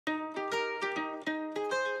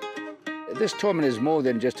this tournament is more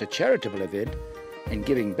than just a charitable event and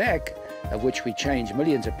giving back, of which we change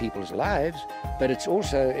millions of people's lives, but it's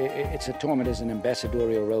a tournament as an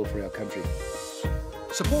ambassadorial role for our country.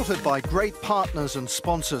 Supported by great partners and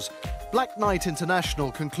sponsors, Black Knight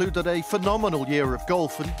International concluded a phenomenal year of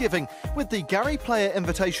golf and giving with the Gary Player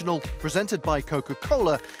Invitational presented by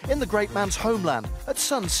Coca-Cola in the great man's homeland at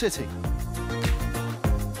Sun City.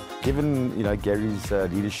 Given Gary's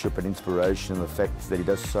leadership and inspiration and the fact that he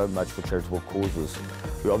does so much for charitable causes,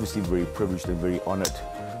 we're obviously very privileged and very honoured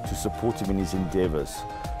to support him in his endeavours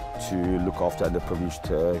to look after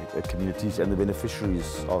underprivileged communities and the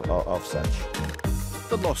beneficiaries of such.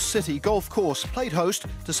 The Lost City Golf Course played host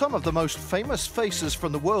to some of the most famous faces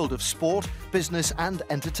from the world of sport, business and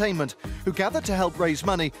entertainment, who gathered to help raise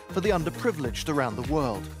money for the underprivileged around the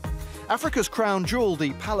world. Africa's crown jewel,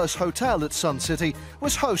 the Palace Hotel at Sun City,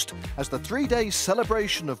 was host as the 3-day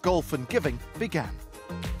celebration of golf and giving began.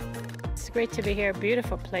 It's great to be here,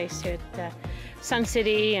 beautiful place here at Sun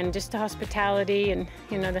City, and just the hospitality, and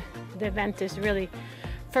the event is really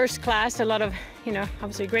first class. A lot of,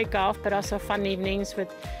 obviously great golf, but also fun evenings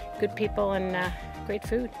with good people and great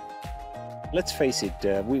food. Let's face it,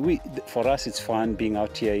 for us it's fun being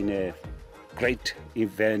out here in a great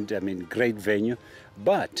event, great venue,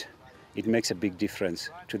 but it makes a big difference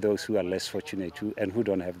to those who are less fortunate and who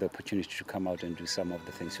don't have the opportunity to come out and do some of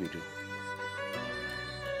the things we do.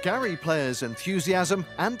 Gary Player's enthusiasm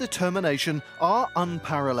and determination are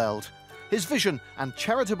unparalleled. His vision and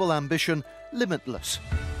charitable ambition limitless.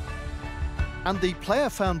 And the Player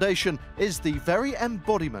Foundation is the very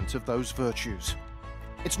embodiment of those virtues.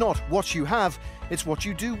 It's not what you have, it's what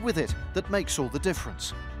you do with it that makes all the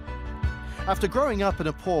difference. After growing up in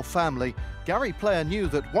a poor family, Gary Player knew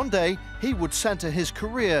that one day he would centre his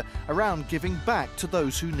career around giving back to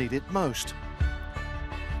those who need it most.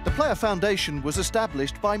 The Player Foundation was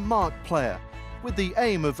established by Mark Player with the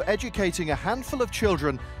aim of educating a handful of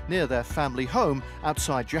children near their family home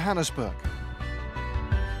outside Johannesburg.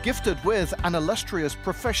 Gifted with an illustrious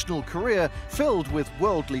professional career filled with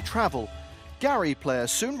worldly travel, Gary Player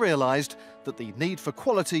soon realised that the need for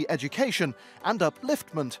quality education and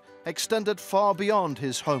upliftment extended far beyond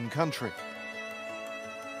his home country.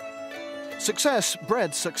 Success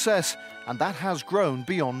bred success, and that has grown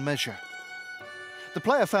beyond measure. The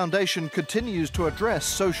Player Foundation continues to address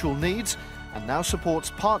social needs and now supports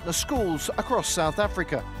partner schools across South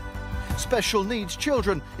Africa, special needs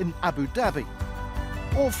children in Abu Dhabi,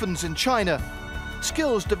 orphans in China,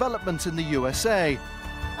 skills development in the USA,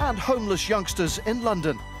 and homeless youngsters in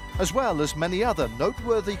London, as well as many other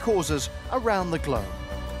noteworthy causes around the globe.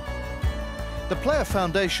 The Player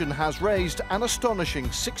Foundation has raised an astonishing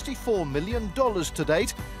 $64 million to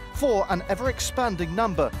date for an ever-expanding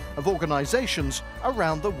number of organisations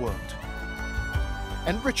around the world.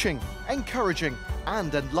 Enriching, encouraging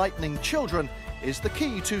and enlightening children is the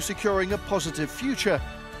key to securing a positive future,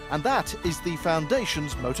 and that is the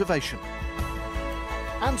Foundation's motivation.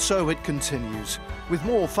 And so it continues, with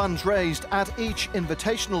more funds raised at each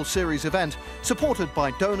Invitational Series event, supported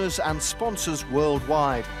by donors and sponsors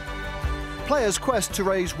worldwide. Player's quest to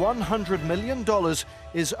raise $100 million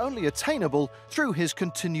is only attainable through his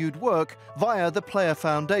continued work via the Player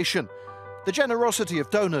Foundation, the generosity of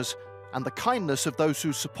donors, and the kindness of those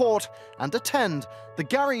who support and attend the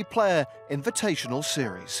Gary Player Invitational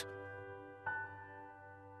Series.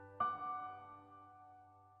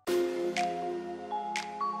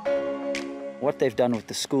 What they've done with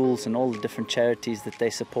the schools and all the different charities that they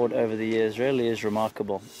support over the years really is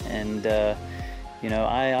remarkable. And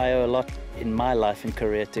I owe a lot in my life and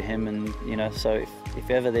career to him, and so if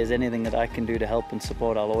ever there's anything that I can do to help and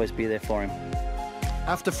support, I'll always be there for him.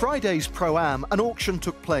 After Friday's Pro-Am, an auction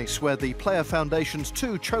took place where the Player Foundation's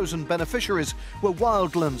 2 chosen beneficiaries were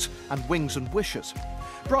Wildlands and Wings and Wishes.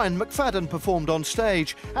 Brian McFadden performed on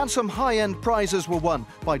stage, and some high-end prizes were won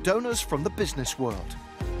by donors from the business world.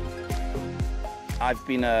 I've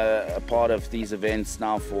been a part of these events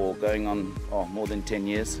now for going on more than 10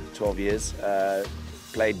 years, 12 years.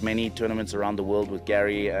 Played many tournaments around the world with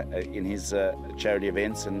Gary in his charity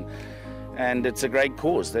events, and it's a great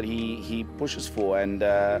cause that he pushes for, and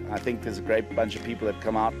I think there's a great bunch of people that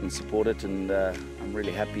come out and support it, and I'm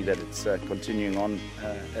really happy that it's continuing on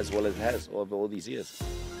as well as it has over all these years.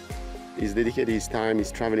 He's dedicated his time,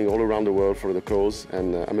 he's traveling all around the world for the cause,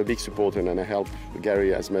 and I'm a big supporter, and I help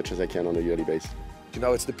Gary as much as I can on a yearly basis.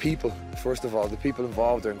 It's the people, first of all. The people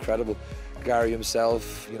involved are incredible. Gary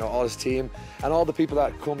himself, all his team, and all the people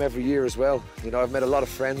that come every year as well. I've met a lot of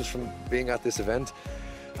friends from being at this event,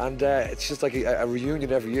 and it's just like a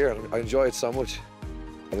reunion every year, and I enjoy it so much.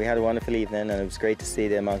 We had a wonderful evening, and it was great to see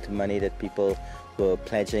the amount of money that people were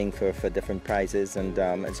pledging for different prizes, and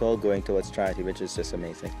it's all going towards charity, which is just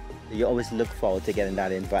amazing. You always look forward to getting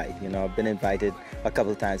that invite. You know, I've been invited a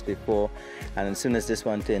couple of times before, and as soon as this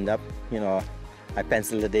one turned up, you know, I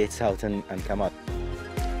penciled the dates out and come out.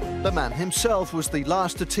 The man himself was the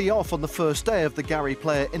last to tee off on the first day of the Gary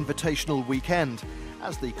Player Invitational weekend,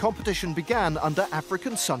 as the competition began under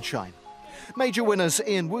African sunshine. Major winners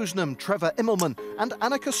Ian Woosnam, Trevor Immelman and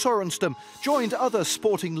Annika Sorenstam joined other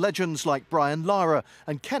sporting legends like Brian Lara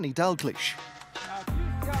and Kenny Dalglish. I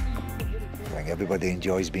think everybody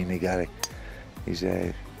enjoys being with Gary. He's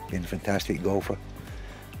been a fantastic golfer,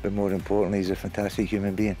 but more importantly, he's a fantastic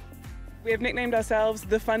human being. We have nicknamed ourselves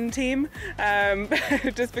the Fun Team,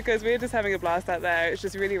 just because we're just having a blast out there. It's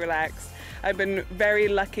just really relaxed. I've been very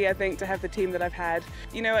lucky, I think, to have the team that I've had.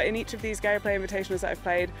 You know, in each of these Gary Player Invitationals that I've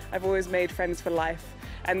played, I've always made friends for life,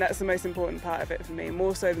 and that's the most important part of it for me,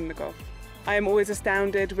 more so than the golf. I am always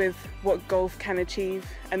astounded with what golf can achieve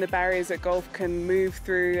and the barriers that golf can move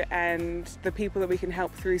through and the people that we can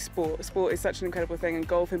help through sport. Sport is such an incredible thing, and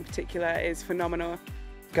golf in particular is phenomenal.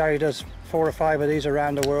 Gary does 4 or 5 of these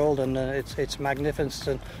around the world, and it's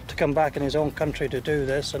magnificent to come back in his own country to do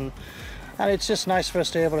this, and it's just nice for us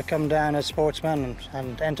to be able to come down as sportsmen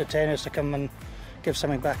and entertainers to come and give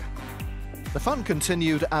something back. The fun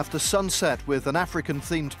continued after sunset with an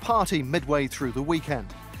African-themed party midway through the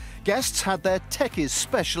weekend. Guests had their techies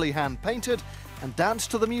specially hand-painted and danced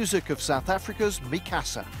to the music of South Africa's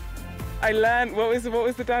Mikasa. I learned, what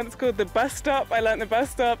was the dance called? The bus stop. I learned the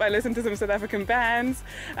bus stop. I listened to some South African bands.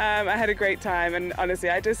 I had a great time, and honestly,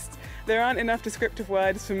 there aren't enough descriptive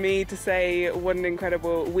words for me to say what an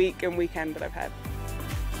incredible week and weekend that I've had.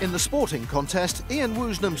 In the sporting contest, Ian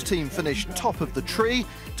Woosnam's team finished top of the tree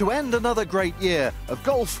to end another great year of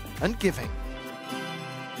golf and giving.